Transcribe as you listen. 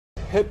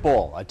pit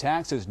bull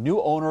attacks his new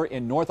owner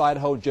in North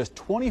Idaho just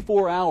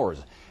 24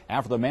 hours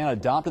after the man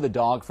adopted the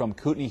dog from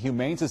Kootenai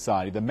Humane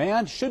Society. The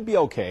man should be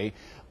okay,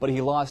 but he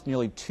lost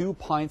nearly 2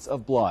 pints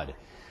of blood.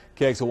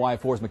 KXLY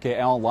 4's McKay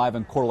Allen live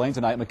in Coeur d'Alene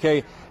tonight.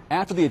 McKay,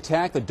 after the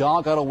attack, the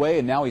dog got away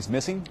and now he's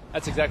missing?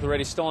 That's exactly right.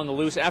 He's still on the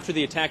loose. After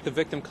the attack, the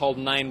victim called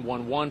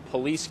 911.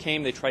 Police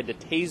came. They tried to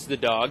tase the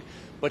dog,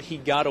 but he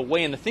got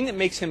away. And the thing that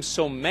makes him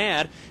so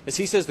mad is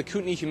he says the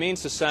Kootenai Humane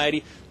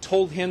Society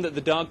told him that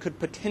the dog could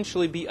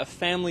potentially be a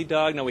family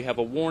dog. Now we have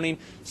a warning.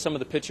 Some of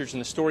the pictures in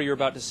the story you're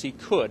about to see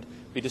could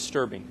be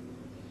disturbing.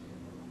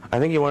 I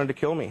think he wanted to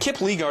kill me. Kip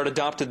Leagard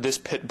adopted this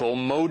pit bull,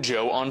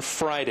 Mojo, on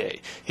Friday.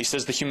 He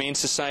says the Humane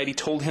Society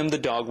told him the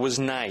dog was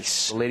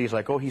nice. The lady's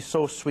like, oh, he's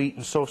so sweet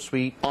and so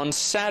sweet. On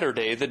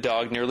Saturday, the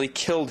dog nearly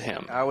killed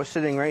him. I was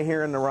sitting right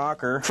here in the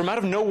rocker. From out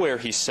of nowhere,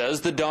 he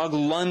says, the dog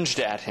lunged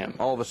at him.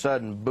 All of a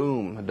sudden,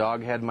 boom, the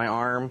dog had my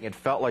arm. It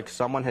felt like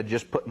someone had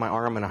just put my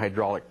arm in a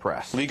hydraulic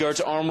press.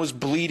 Leagard's arm was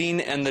bleeding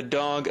and the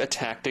dog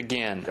attacked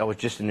again. I was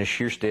just in a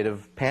sheer state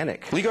of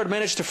panic. Leagard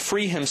managed to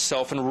free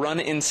himself and run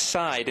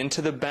inside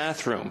into the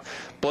bathroom.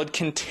 Blood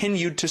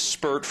continued to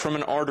spurt from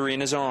an artery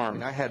in his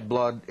arm. I had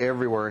blood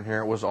everywhere in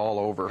here. It was all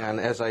over. And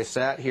as I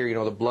sat here, you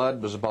know, the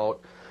blood was about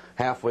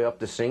halfway up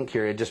the sink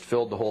here. It just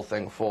filled the whole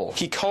thing full.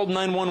 He called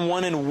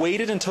 911 and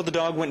waited until the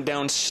dog went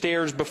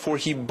downstairs before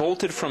he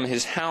bolted from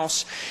his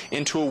house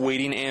into a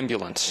waiting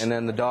ambulance. And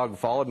then the dog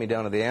followed me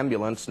down to the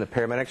ambulance, and the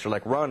paramedics were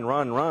like, run,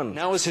 run, run.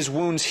 Now as his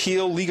wounds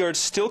heal, Leagard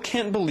still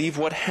can't believe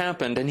what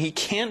happened, and he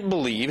can't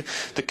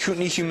believe the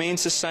Kootenai Humane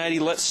Society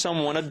let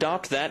someone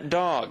adopt that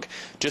dog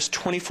just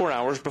 24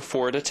 hours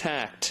before it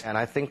attacked. And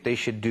I think they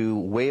should do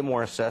way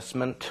more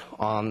assessment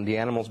on the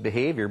animal's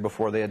behavior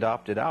before they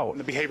adopt it out.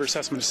 The behavior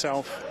assessment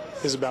itself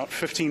is about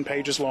 15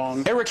 pages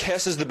long. Eric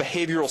Hess is the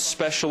behavioral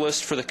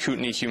specialist for the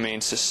Kootenai Humane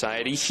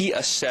Society. He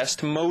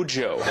assessed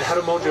Mojo. And how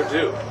did Mojo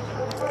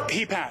do?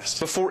 He passed.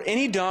 Before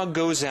any dog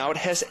goes out,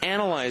 Hess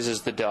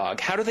analyzes the dog.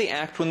 How do they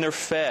act when they're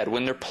fed,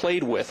 when they're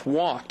played with,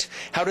 walked?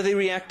 How do they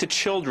react to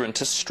children,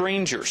 to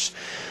strangers?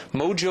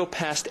 Mojo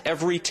passed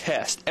every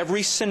test,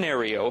 every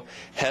scenario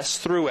Hess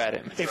threw at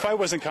him. If I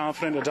wasn't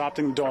confident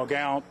adopting the dog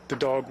out, the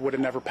dog would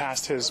have never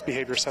passed his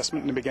behavior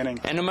assessment in the beginning.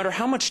 And no matter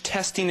how much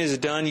testing is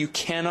done, you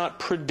cannot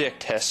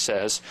predict, Hess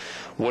says,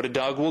 what a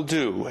dog will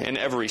do in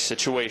every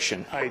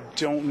situation. I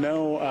don't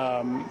know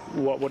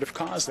what would have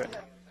caused it.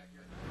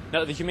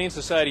 Now, the Humane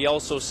Society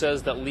also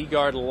says that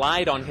Leagard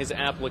lied on his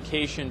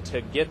application to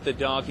get the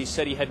dog. He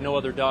said he had no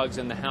other dogs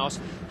in the house.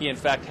 He, in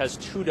fact, has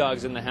 2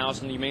 dogs in the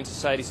house, and the Humane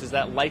Society says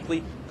that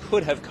likely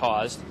could have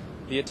caused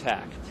the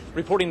attack.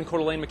 Reporting in Coeur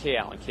d'Alene, McKay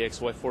Allen,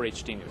 KXLY 4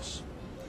 HD News.